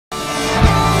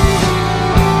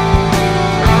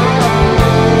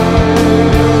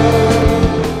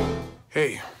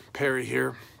Harry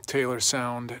here, Taylor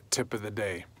Sound Tip of the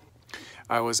Day.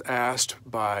 I was asked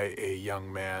by a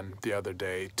young man the other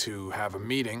day to have a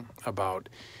meeting about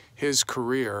his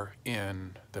career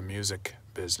in the music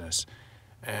business.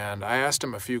 And I asked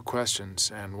him a few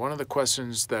questions, and one of the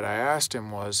questions that I asked him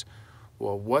was,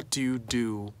 well, what do you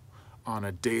do on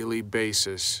a daily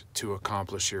basis to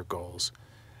accomplish your goals?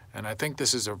 And I think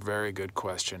this is a very good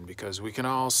question because we can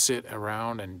all sit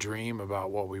around and dream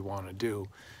about what we want to do.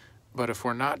 But if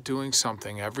we're not doing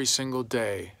something every single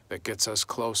day that gets us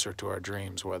closer to our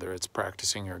dreams, whether it's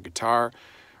practicing your guitar,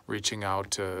 reaching out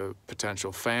to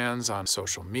potential fans on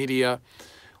social media,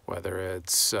 whether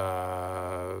it's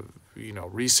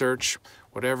research,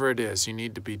 whatever it is, you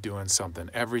need to be doing something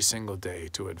every single day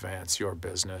to advance your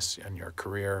business and your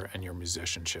career and your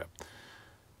musicianship.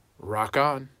 Rock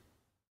on.